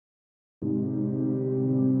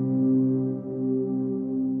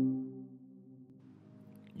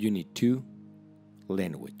Unit 2,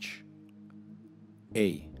 Language.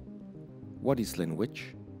 A. What is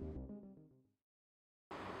language?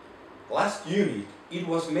 Last unit, it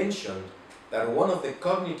was mentioned that one of the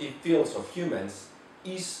cognitive fields of humans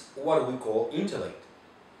is what we call intellect.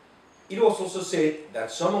 It was also said that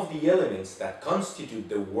some of the elements that constitute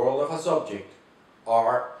the world of a subject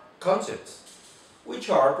are concepts, which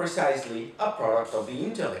are precisely a product of the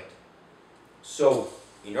intellect. So,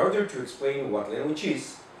 in order to explain what language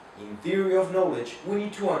is, in theory of knowledge, we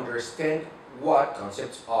need to understand what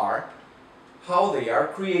concepts are, how they are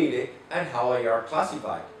created, and how they are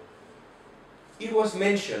classified. It was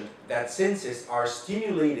mentioned that senses are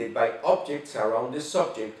stimulated by objects around the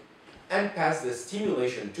subject and pass the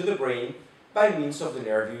stimulation to the brain by means of the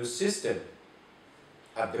nervous system.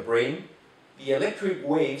 At the brain, the electric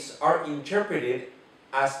waves are interpreted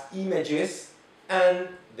as images and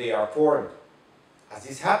they are formed. As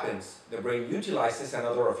this happens, the brain utilizes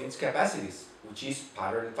another of its capacities, which is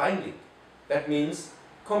pattern finding. That means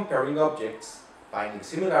comparing objects, finding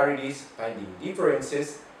similarities, finding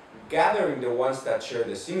differences, gathering the ones that share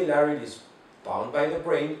the similarities found by the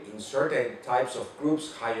brain in certain types of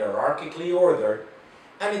groups hierarchically ordered,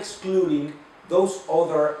 and excluding those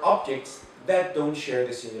other objects that don't share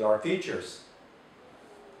the similar features.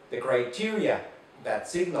 The criteria that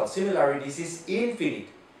signal similarities is infinite,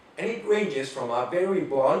 and it ranges from a very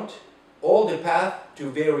blunt, all the path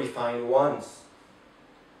to very fine ones.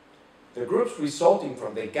 The groups resulting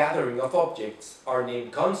from the gathering of objects are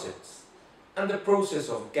named concepts, and the process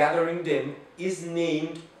of gathering them is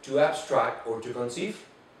named to abstract or to conceive.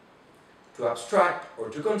 To abstract or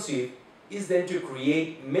to conceive is then to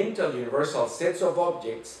create mental universal sets of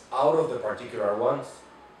objects out of the particular ones.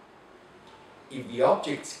 If the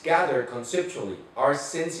objects gathered conceptually are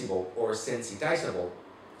sensible or sensitizable,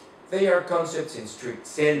 they are concepts in strict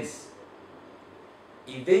sense.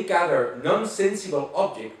 If they gather non-sensible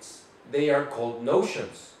objects, they are called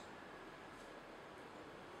notions.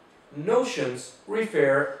 Notions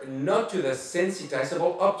refer not to the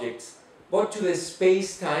sensitizable objects, but to the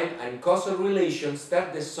space-time and causal relations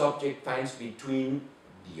that the subject finds between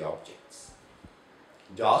the objects.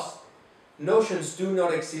 Thus, notions do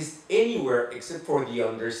not exist anywhere except for the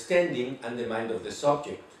understanding and the mind of the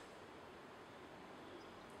subject.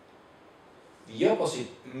 The opposite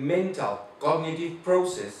mental cognitive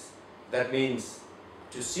process, that means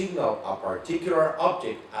to signal a particular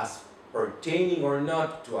object as pertaining or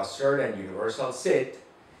not to a certain universal set,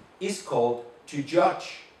 is called to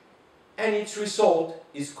judge, and its result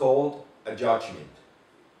is called a judgment.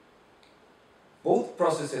 Both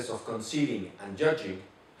processes of conceiving and judging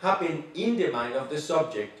happen in the mind of the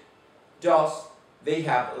subject, thus they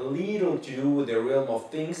have little to do with the realm of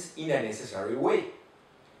things in a necessary way,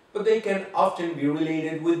 but they can often be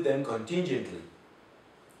related with them contingently.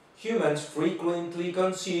 Humans frequently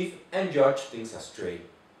conceive and judge things astray.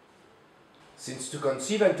 Since to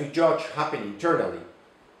conceive and to judge happen internally,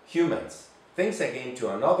 humans, thanks again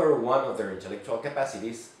to another one of their intellectual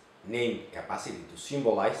capacities, named capacity to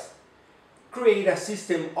symbolize, create a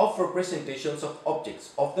system of representations of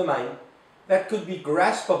objects of the mind that could be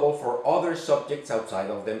graspable for other subjects outside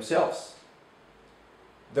of themselves.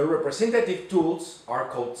 The representative tools are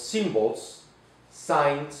called symbols,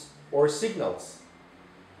 signs, or signals,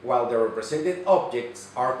 while the represented objects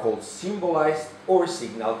are called symbolized or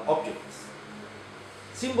signaled objects.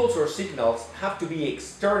 Symbols or signals have to be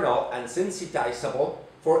external and sensitizable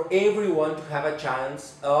for everyone to have a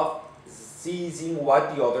chance of seizing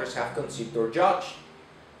what the others have conceived or judged.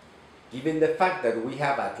 Given the fact that we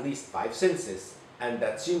have at least 5 senses and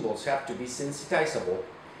that symbols have to be sensitizable,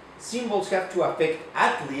 symbols have to affect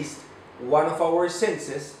at least one of our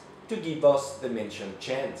senses to give us the mentioned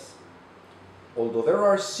chance. Although there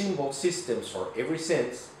are symbol systems for every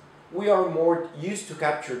sense, we are more used to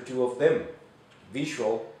capture 2 of them,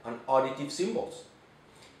 visual and auditive symbols.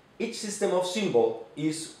 Each system of symbol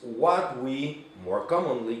is what we more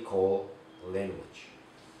commonly call language.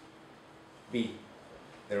 B.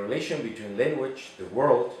 The relation between language, the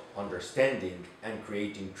world, understanding, and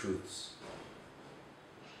creating truths.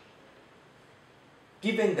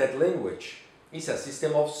 Given that language is a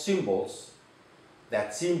system of symbols,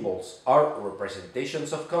 that symbols are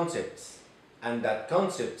representations of concepts, and that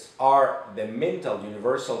concepts are the mental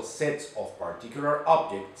universal sets of particular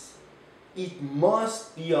objects, it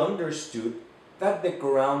must be understood that the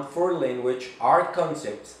ground for language are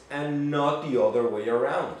concepts and not the other way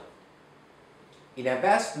around. In a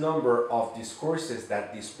vast number of discourses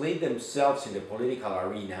that display themselves in the political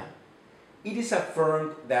arena, it is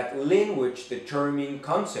affirmed that language determines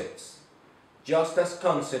concepts, just as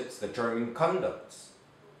concepts determine conducts.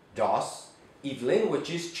 Thus, If language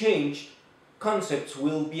is changed, concepts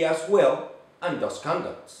will be as well, and thus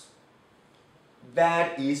conducts.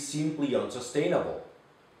 That is simply unsustainable.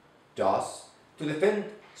 Thus, to defend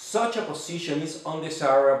such a position is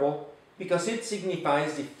undesirable because it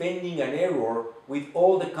signifies defending an error with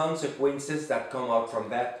all the consequences that come out from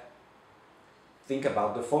that. Think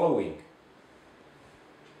about the following.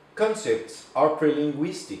 Concepts are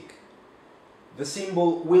prelinguistic. The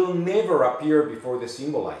symbol will never appear before the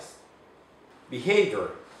symbolized.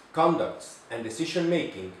 Behavior, conducts, and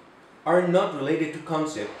decision-making are not related to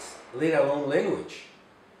concepts, let alone language,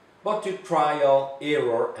 but to trial,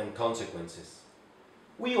 error, and consequences.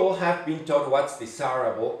 We all have been taught what's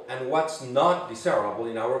desirable and what's not desirable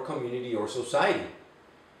in our community or society,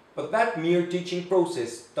 but that mere teaching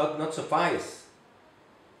process does not suffice.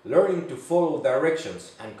 Learning to follow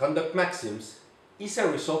directions and conduct maxims is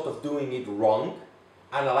a result of doing it wrong,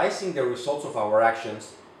 analyzing the results of our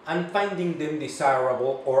actions, and finding them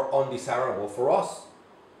desirable or undesirable for us.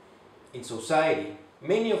 In society,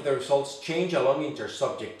 many of the results change along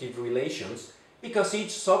intersubjective relations because each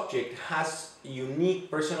subject has unique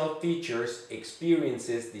personal features,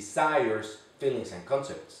 experiences, desires, feelings, and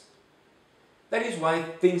concepts. That is why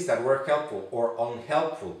things that were helpful or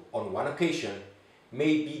unhelpful on one occasion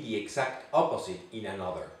may be the exact opposite in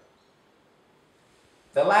another.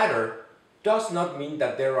 The latter does not mean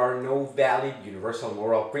that there are no valid universal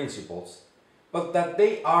moral principles, but that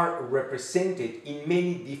they are represented in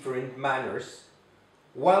many different manners,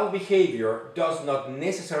 while behavior does not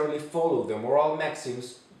necessarily follow the moral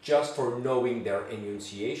maxims just for knowing their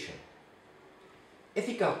enunciation.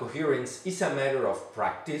 Ethical coherence is a matter of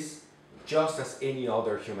practice, just as any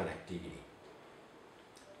other human activity.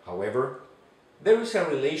 However, there is a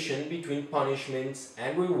relation between punishments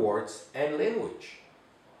and rewards and language.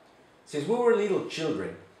 Since we were little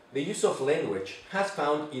children, the use of language has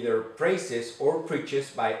found either praises or preaches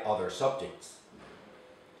by other subjects.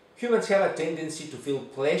 Humans have a tendency to feel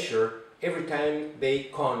pleasure every time they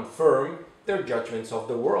confirm their judgments of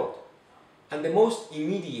the world, and the most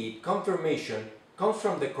immediate confirmation comes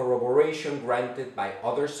from the corroboration granted by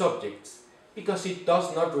other subjects because it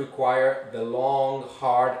does not require the long,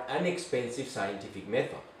 hard, and expensive scientific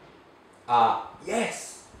method.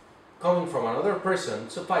 Yes, coming from another person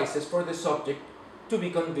suffices for the subject to be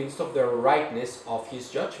convinced of the rightness of his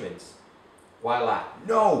judgments, while a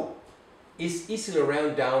no is easily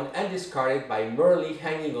rounded down and discarded by merely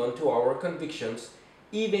hanging on to our convictions,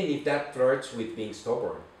 even if that flirts with being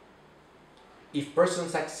stubborn. If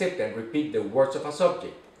persons accept and repeat the words of a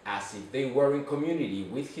subject as if they were in community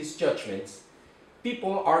with his judgments,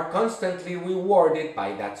 people are constantly rewarded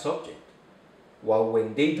by that subject, while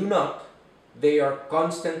when they do not, they are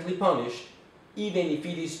constantly punished, even if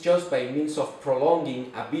it is just by means of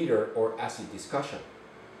prolonging a bitter or acid discussion.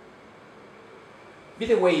 Be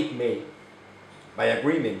the way it may, by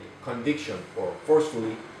agreement, conviction, or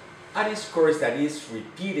forcefully, a discourse that is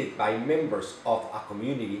repeated by members of a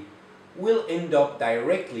community will end up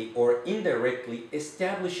directly or indirectly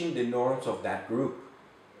establishing the norms of that group,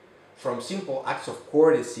 from simple acts of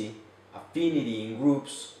courtesy, affinity in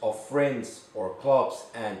groups of friends or clubs,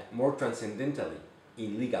 and more transcendentally,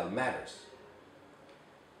 in legal matters.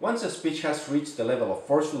 Once a speech has reached the level of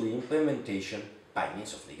forceful implementation by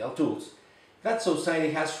means of legal tools, that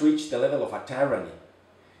society has reached the level of a tyranny,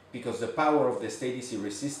 because the power of the state is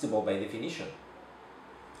irresistible by definition.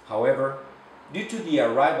 However, due to the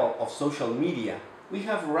arrival of social media, we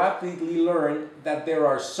have rapidly learned that there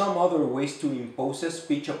are some other ways to impose a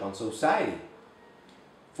speech upon society.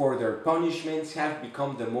 Further punishments have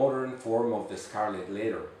become the modern form of the scarlet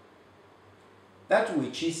letter. That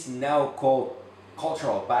which is now called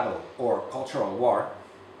cultural battle or cultural war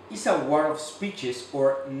is a war of speeches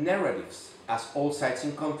or narratives, as all sides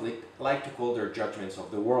in conflict like to call their judgments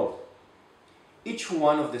of the world. Each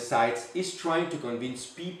one of the sides is trying to convince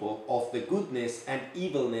people of the goodness and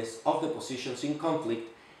evilness of the positions in conflict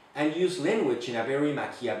and use language in a very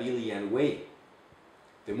Machiavellian way.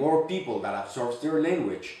 The more people that absorbs their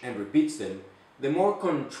language and repeats them, the more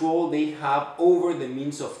control they have over the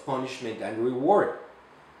means of punishment and reward,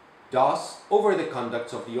 thus over the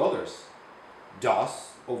conducts of the others,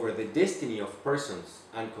 thus over the destiny of persons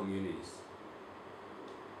and communities.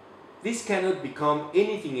 This cannot become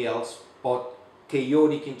anything else but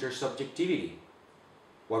chaotic intersubjectivity.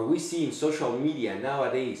 What we see in social media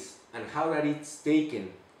nowadays and how that it's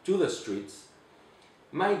taken to the streets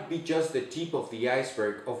might be just the tip of the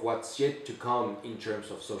iceberg of what's yet to come in terms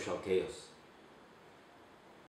of social chaos.